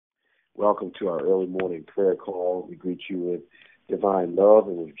Welcome to our early morning prayer call. We greet you with divine love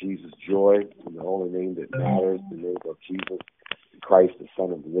and with Jesus' joy in the only name that matters, the name of Jesus Christ, the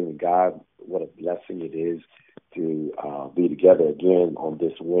Son of the living God. What a blessing it is to be together again on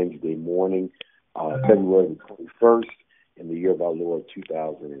this Wednesday morning, February 21st, in the year of our Lord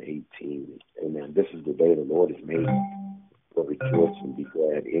 2018. Amen. This is the day the Lord has made. We'll rejoice and be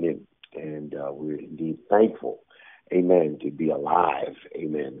glad in it. And we're indeed thankful, amen, to be alive.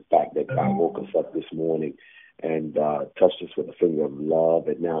 Amen. The fact that God woke us up this morning and touched us with a finger of love.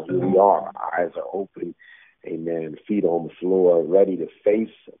 And now here we are. Our eyes are open. Amen. Feet on the floor, ready to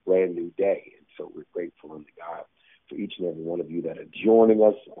face a brand new day. And so we're grateful unto God for each and every one of you that are joining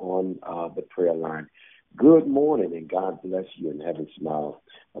us on the prayer line. Good morning, and God bless you, and heaven smile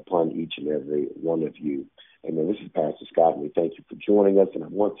upon each and every one of you. Amen. This is Pastor Scott, and we thank you for joining us. And I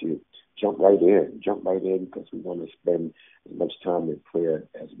want to jump right in because we want to spend as much time in prayer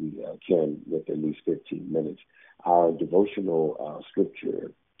as we can within these 15 minutes. Our devotional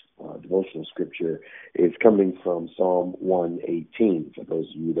scripture is coming from Psalm 118. For those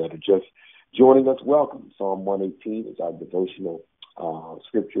of you that are just joining us, welcome. Psalm 118 is our devotional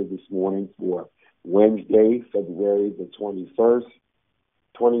scripture this morning for Wednesday, February the 21st,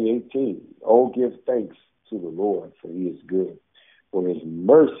 2018. Oh, give thanks to the Lord, for he is good, for his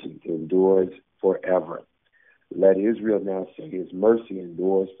mercy endures forever. Let Israel now say, his mercy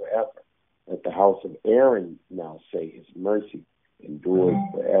endures forever. Let the house of Aaron now say, his mercy endures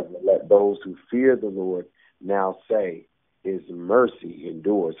forever. Let those who fear the Lord now say, his mercy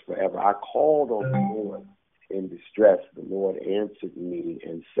endures forever. I called on the Lord in distress. The Lord answered me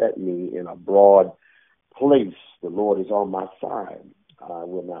and set me in a broad place. The Lord is on my side. I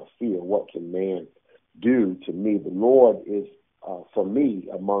will not fear. What can man do to me? The Lord is for me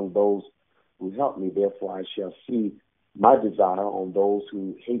among those who help me. Therefore, I shall see my desire on those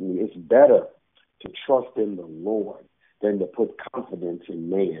who hate me. It's better to trust in the Lord than to put confidence in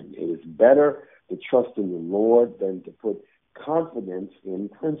man. It is better to trust in the Lord than to put confidence in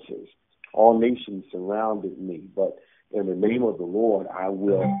princes. All nations surrounded me, but in the name of the Lord, I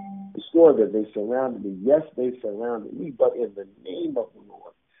will destroy them. They surrounded me. Yes, they surrounded me, but in the name of the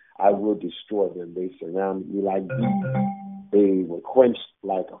Lord, I will destroy them. They surrounded me like bees. They were quenched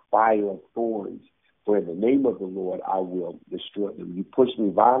like a fire of thorns. For in the name of the Lord, I will destroy them. You pushed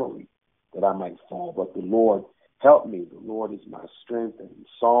me violently that I might fall, but the Lord helped me. The Lord is my strength and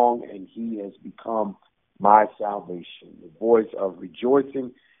song, and he has become my salvation. The voice of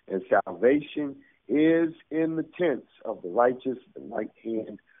rejoicing and salvation is in the tents of the righteous. The right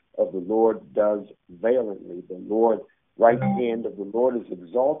hand of the Lord does valiantly. The right hand of the Lord is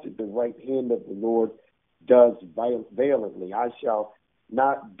exalted. The right hand of the Lord does valiantly. I shall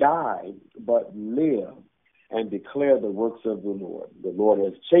not die, but live and declare the works of the Lord. The Lord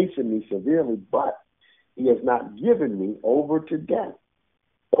has chastened me severely, but he has not given me over to death.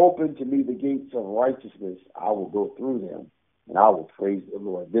 Open to me the gates of righteousness. I will go through them, and I will praise the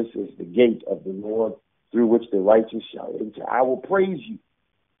Lord. This is the gate of the Lord through which the righteous shall enter. I will praise you,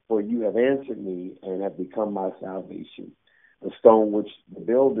 for you have answered me and have become my salvation. The stone which the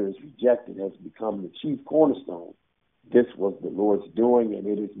builders rejected has become the chief cornerstone. This was the Lord's doing, and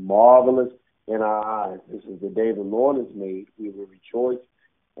it is marvelous in our eyes. This is the day the Lord has made. We will rejoice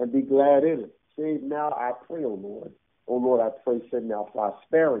and be glad in it. Save now, I pray, O Lord. O Lord, I pray, send now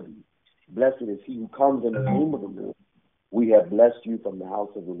prosperity. Blessed is he who comes in the name of the Lord. We have blessed you from the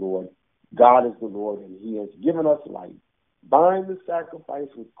house of the Lord. God is the Lord, and he has given us life. Bind the sacrifice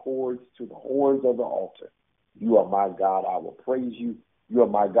with cords to the horns of the altar. You are my God, I will praise you. You are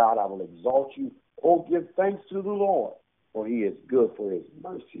my God, I will exalt you. Oh, give thanks to the Lord, for he is good, for his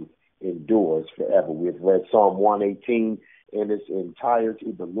mercy endures forever. We have read Psalm 118 in its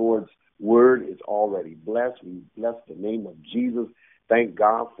entirety. The Lord's word is already blessed. We bless the name of Jesus. Thank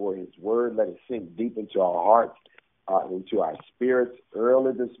God for his word. Let it sink deep into our hearts, into our spirits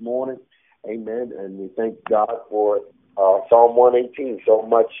early this morning. Amen. And we thank God for Psalm 118, so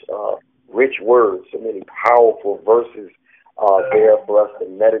much rich words, so many powerful verses there for us to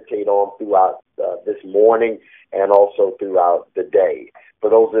meditate on throughout this morning and also throughout the day. For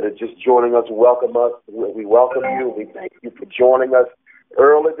those that are just joining us, welcome us. We welcome you. We thank you for joining us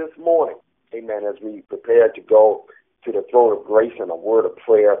early this morning. Amen. As we prepare to go to the throne of grace and a word of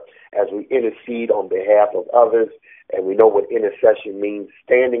prayer, as we intercede on behalf of others, and we know what intercession means,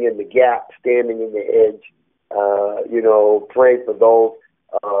 standing in the gap, standing in the edge, praying for those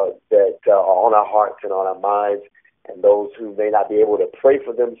that are on our hearts and on our minds, and those who may not be able to pray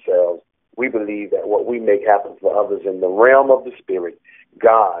for themselves. We believe that what we make happen for others in the realm of the Spirit,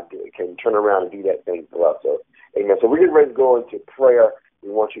 God can turn around and do that thing for us. So, amen. So we're getting ready to go into prayer We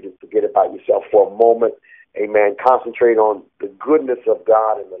want you to forget about yourself for a moment. Amen. Concentrate on the goodness of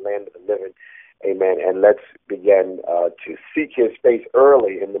God in the land of the living. Amen. And let's begin to seek his face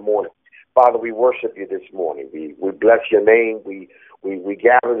early in the morning. Father, we worship you this morning. We bless your name. We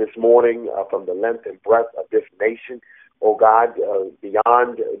gather this morning from the length and breadth of this nation, oh God,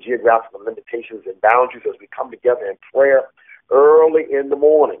 beyond geographical limitations and boundaries as we come together in prayer early in the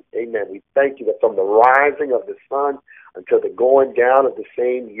morning. Amen. We thank you that from the rising of the sun until the going down of the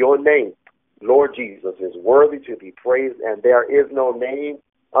same, your name, Lord Jesus, is worthy to be praised, and there is no name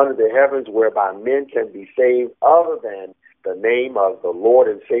under the heavens whereby men can be saved other than the name of the Lord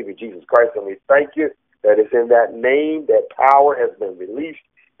and Savior Jesus Christ. And we thank you that it's in that name that power has been released.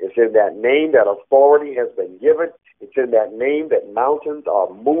 It's in that name that authority has been given. It's in that name that mountains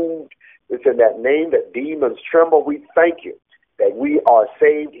are moved. It's in that name that demons tremble. We thank you that we are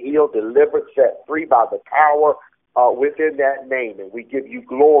saved, healed, delivered, set free by the power within that name. And we give you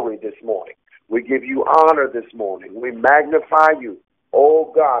glory this morning. We give you honor this morning. We magnify you,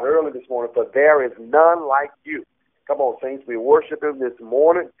 oh God, early this morning, for there is none like you. Come on, saints, we worship him this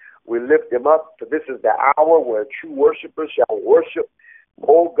morning. We lift him up, for this is the hour where true worshipers shall worship.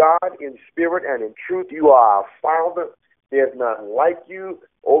 Oh God, in spirit and in truth, you are our Father. There's none like you.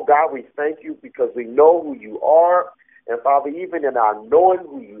 Oh God, we thank you because we know who you are. And Father, even in our knowing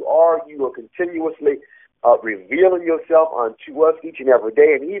who you are continuously revealing yourself unto us each and every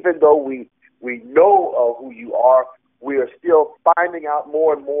day. And even though we know who you are, we are still finding out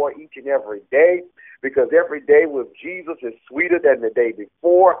more and more each and every day, because every day with Jesus is sweeter than the day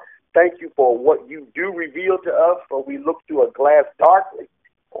before. Thank you for what you do reveal to us, for we look through a glass darkly,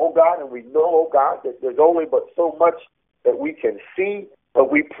 oh God, and we know, oh God, that there's only but so much that we can see.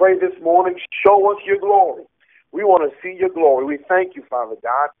 But we pray this morning, show us your glory. We want to see your glory. We thank you, Father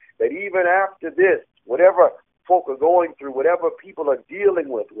God, that even after this, whatever folk are going through, whatever people are dealing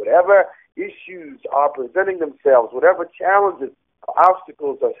with, whatever issues are presenting themselves, whatever challenges,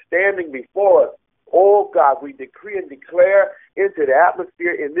 obstacles are standing before us, oh God, we decree and declare into the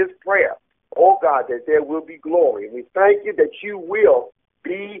atmosphere in this prayer, oh God, that there will be glory. And we thank you that you will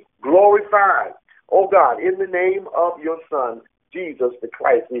be glorified, oh God, in the name of your Son, Jesus the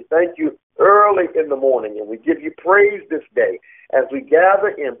Christ. We thank you early in the morning, and we give you praise this day as we gather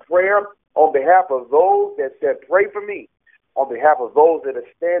in prayer on behalf of those that said, pray for me, on behalf of those that are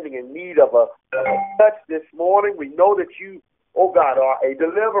standing in need of a touch this morning. We know that you, oh God, are a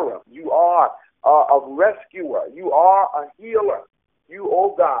deliverer. You are a rescuer. You are a healer. You,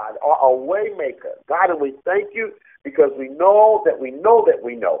 oh God, are a way maker. God, and we thank you because we know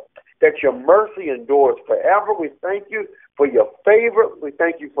that your mercy endures forever. We thank you for your favor. We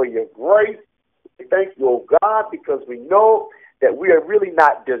thank you for your grace. We thank you, oh God, because we know that we are really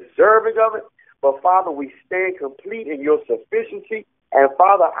not deserving of it. But, Father, we stand complete in your sufficiency. And,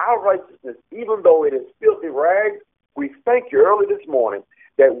 Father, our righteousness, even though it is filthy rags, we thank you early this morning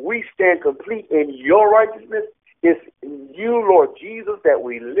that we stand complete in your righteousness. It's in you, Lord Jesus, that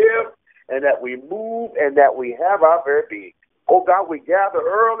we live and that we move and that we have our very being. Oh, God, we gather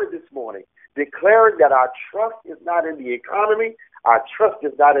early this morning declaring that our trust is not in the economy, our trust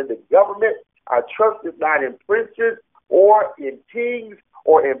is not in the government, our trust is not in princes or in kings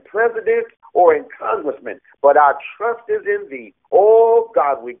or in presidents or in congressmen, but our trust is in thee. Oh,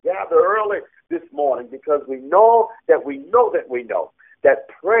 God, we gather early this morning because we know that that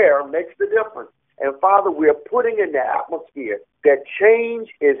prayer makes the difference. And, Father, we are putting in the atmosphere that change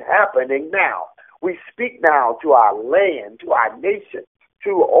is happening now. We speak now to our land, to our nation,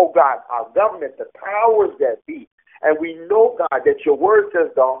 to, oh, God, our government, the powers that be. And we know, God, that your word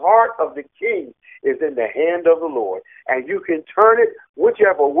says the heart of the king is in the hand of the Lord, and you can turn it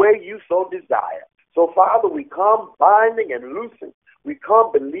whichever way you so desire. So, Father, we come binding and loosing. We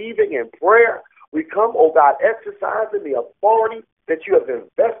come believing in prayer. We come, oh God, exercising the authority that you have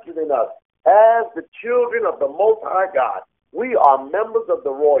invested in us as the children of the Most High God. We are members of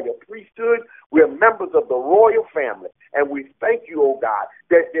the royal priesthood. We are members of the royal family. And we thank you, oh God,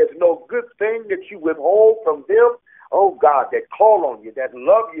 that there's no good thing that you withhold from them, oh God, that call on you, that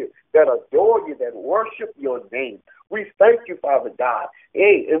love you, that adore you, that worship your name. We thank you, Father God.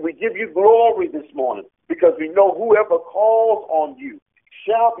 Hey, and we give you glory this morning because we know whoever calls on you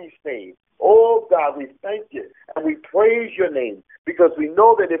shall be saved. Oh God, we thank you and we praise your name because we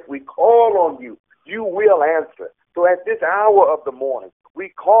know that if we call on you, you will answer. So at this hour of the morning, we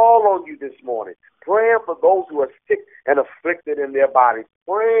call on you this morning, praying for those who are sick and afflicted in their bodies.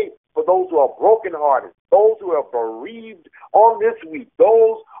 Pray for those who are brokenhearted, those who are bereaved on this week,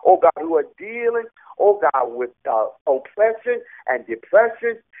 those, oh God, who are dealing, oh God, with oppression and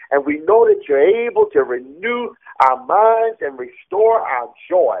depression And we know that you're able to renew our minds and restore our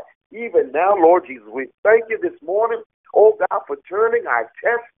joy. Even now, Lord Jesus, we thank you this morning, oh God, for turning our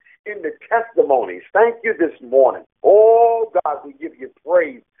tests into testimonies. Thank you this morning. Oh God, we give you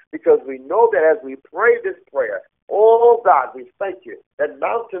praise because we know that as we pray this prayer, oh God, we thank you that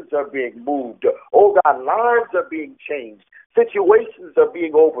mountains are being moved. Oh God, lives are being changed. Situations are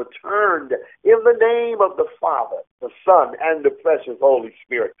being overturned in the name of the Father, the Son, and the precious Holy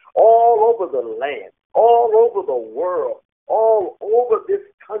Spirit. All over the land, all over the world, all over this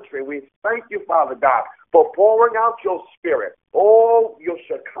country. We thank you, Father God, for pouring out your Spirit, all your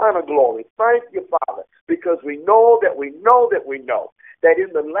Shekinah glory. Thank you, Father, because we know that that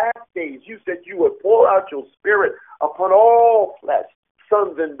in the last days you said you would pour out your Spirit upon all flesh.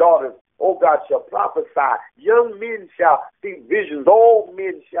 Sons and daughters, oh God, shall prophesy. Young men shall see visions. Old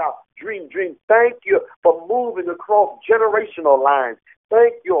men shall dream dreams. Thank you for moving across generational lines.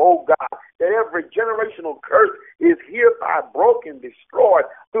 Thank you, oh God, that every generational curse is hereby broken, destroyed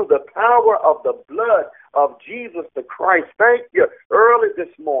through the power of the blood of Jesus the Christ. Thank you early this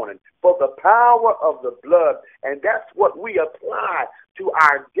morning for the power of the blood, and that's what we apply to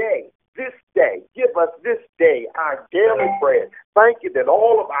our day. This day, give us this day our daily bread. Thank you that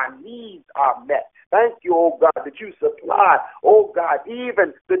all of our needs are met. Thank you, oh God, that you supply, oh God,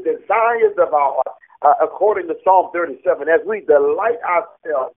 even the desires of our heart. According to Psalm 37, as we delight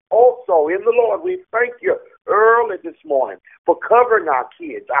ourselves also in the Lord, we thank you early this morning for covering our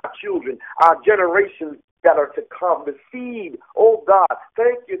kids, our children, our generations that are to come, the seed. Oh God,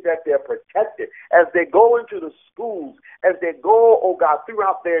 thank you that they're protected as they go into the schools, as they go, oh God,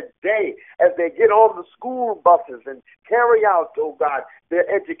 throughout their day, as they get on the school buses and carry out, oh God, their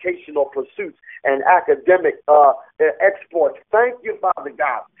educational pursuits and academic exploits. Thank you, Father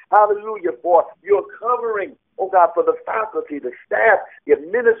God. Hallelujah, for your covering, oh God, for the faculty, the staff, the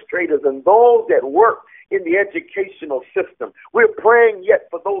administrators, and those that work in the educational system. We're praying yet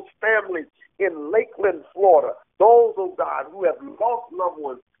for those families in Lakeland, Florida, those, oh God, who have lost loved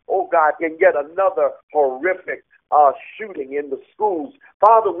ones, oh God, in yet another horrific shooting in the schools.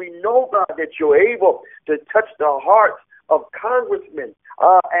 Father, we know, God, that you're able to touch the hearts of congressmen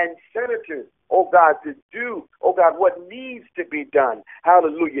and senators, oh God, to do, oh God, what needs to be done,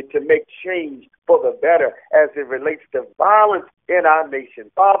 hallelujah, to make change for the better as it relates to violence in our nation.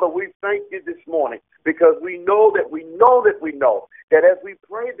 Father, we thank you this morning because we know that that as we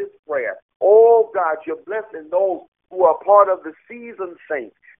pray this prayer, oh God, you're blessing those who are part of the seasoned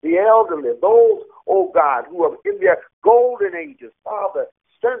saints, the elderly, those, oh God, who are in their golden ages. Father,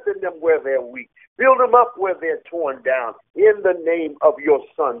 strengthen them where they're weak. Build them up where they're torn down in the name of your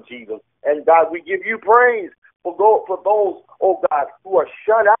Son, Jesus. And God, we give you praise for those, oh God, who are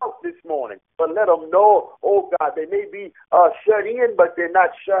shut out this morning. But let them know, oh God, they may be shut in, but they're not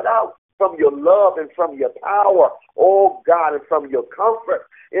shut out from your love and from your power, oh God, and from your comfort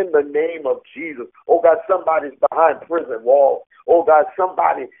in the name of Jesus. Oh God, somebody's behind prison walls. Oh God,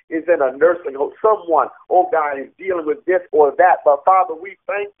 somebody is in a nursing home. Someone, oh God, is dealing with this or that. But Father, we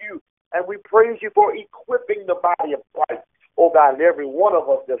thank you and we praise you for equipping the body of Christ. Oh God, and every one of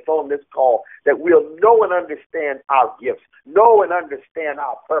us that's on this call, that we'll know and understand our gifts, know and understand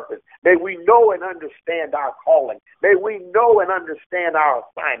our purpose. May we know and understand our calling. May we know and understand our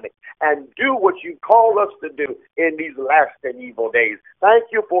assignment and do what you call us to do in these last and evil days. Thank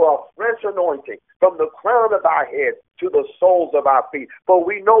you for a fresh anointing from the crown of our heads to the soles of our feet. For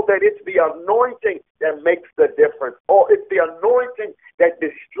we know that it's the anointing that makes the difference. Or it's the anointing that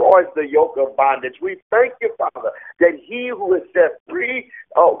destroys the yoke of bondage. We thank you, Father, that he who is set free,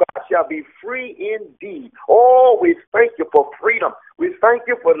 oh God, shall be free indeed. Oh, we thank you for freedom. We thank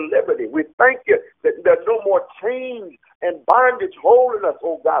you for liberty. We thank you that there's no more chains and bondage holding us,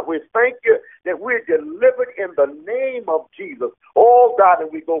 oh God. We thank you that we're delivered in the name of Jesus. Oh God,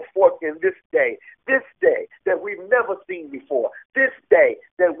 and we go forth in this day that we've never seen before, this day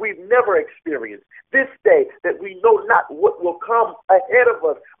that we've never experienced, this day that we know not what will come ahead of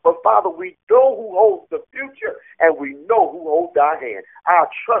us. But Father, we know who holds the future and we know who holds our hand. Our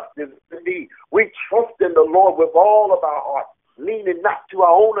trust is in thee. We trust in the Lord with all of our heart, leaning not to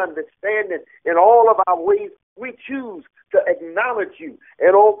our own understanding. In all of our ways, we choose to acknowledge you.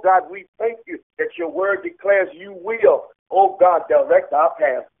 And, oh, God, we thank you that your word declares you will, oh, God, direct our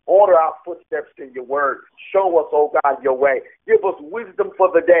path. Order our footsteps in your word. Show us, oh God, your way. Give us wisdom for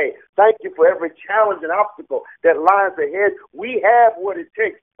the day. Thank you for every challenge and obstacle that lies ahead. We have what it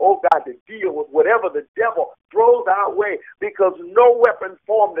takes, oh God, to deal with whatever the devil throws our way, because no weapon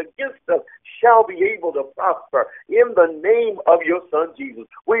formed against us shall be able to prosper. In the name of your Son, Jesus,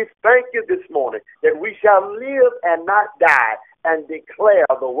 we thank you this morning that we shall live and not die and declare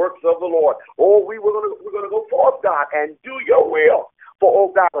the works of the Lord. Oh, we're going to go forth, God, and do your will. For,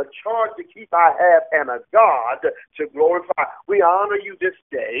 oh God, a charge to keep I have and a God to glorify. We honor you this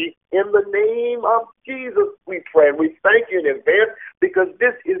day. In the name of Jesus, we pray. We thank you in advance because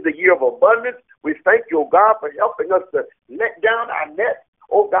this is the year of abundance. We thank you, oh God, for helping us to let down our nets.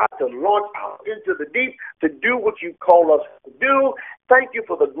 Oh God, to launch out into the deep, to do what you call us to do. Thank you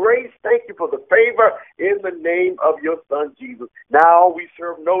for the grace. Thank you for the favor in the name of your Son, Jesus. Now we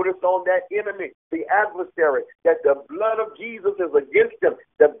serve notice on that enemy, the adversary, that the blood of Jesus is against him.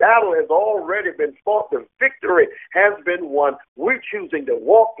 The battle has already been fought. The victory has been won. We're choosing to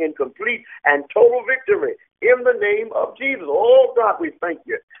walk in complete and total victory in the name of Jesus. Oh God, we thank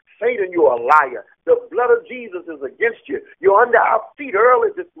you. Satan, you're a liar. The blood of Jesus is against you. You're under our feet early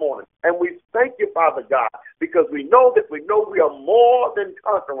this morning. And we thank you, Father God, because we know we are more than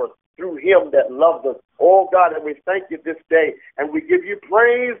conquerors through him that loves us. Oh, God, and we thank you this day, and we give you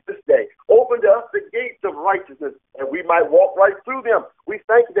praise this day. Open to us the gates of righteousness, and we might walk right through them. We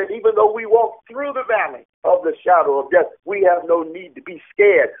thank you that even though we walk through the valley of the shadow of death, we have no need to be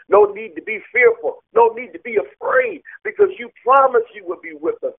scared, no need to be fearful, no need to be afraid, because you promised you would be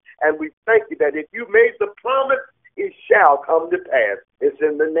with us. And we thank you that if you made the promise, it shall come to pass. It's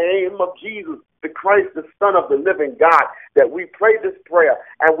in the name of Jesus, the Christ, the Son of the living God, that we pray this prayer,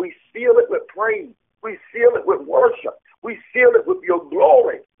 and we seal it with praise. We seal it with worship. We seal it with your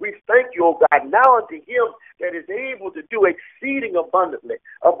glory. We thank you, O God, now unto him that is able to do exceeding abundantly,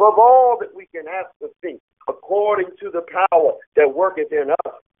 above all that we can ask or think, according to the power that worketh in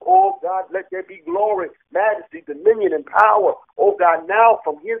us. Oh, God, let there be glory, majesty, dominion, and power. Oh, God, now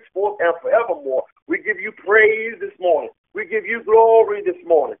from henceforth and forevermore. We give you praise this morning. We give you glory this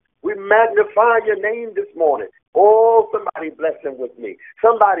morning. We magnify your name this morning. Oh, somebody bless him with me.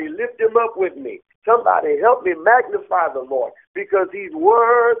 Somebody lift him up with me. Somebody help me magnify the Lord, because he's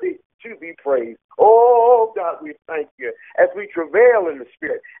worthy to be praised. Oh, God, we thank you as we travail in the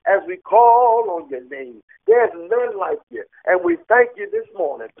Spirit, as we call on your name. There's none like you. And we thank you this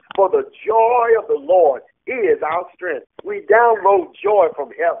morning, for the joy of the Lord is our strength. We download joy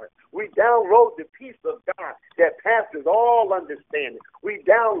from heaven. We download the peace of God that passes all understanding. We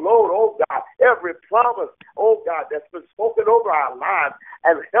download, oh God, every promise, oh God, that's been spoken over our lives,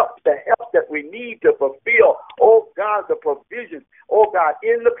 and the help that we need to fulfill, oh God, the provisions, oh God,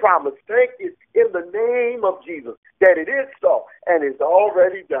 in the promise. Thank you in the name of Jesus that it is so and it's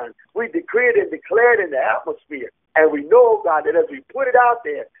already done. We decree it and declare it in the atmosphere. And we know, God, that as we put it out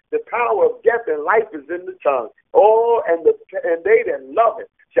there, the power of death and life is in the tongue. Oh, and they that love it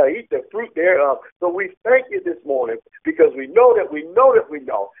shall eat the fruit thereof. So we thank you this morning, because we know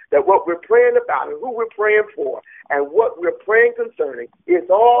that what we're praying about and who we're praying for and what we're praying concerning is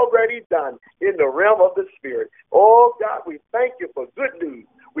already done in the realm of the Spirit. Oh, God, we thank you for good news.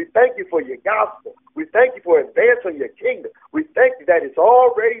 We thank you for your gospel. We thank you for advancing your kingdom. We thank you that it's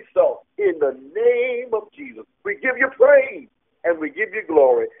already so. In the name of Jesus, we give you praise and we give you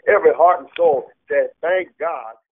glory. Every heart and soul says, thank God.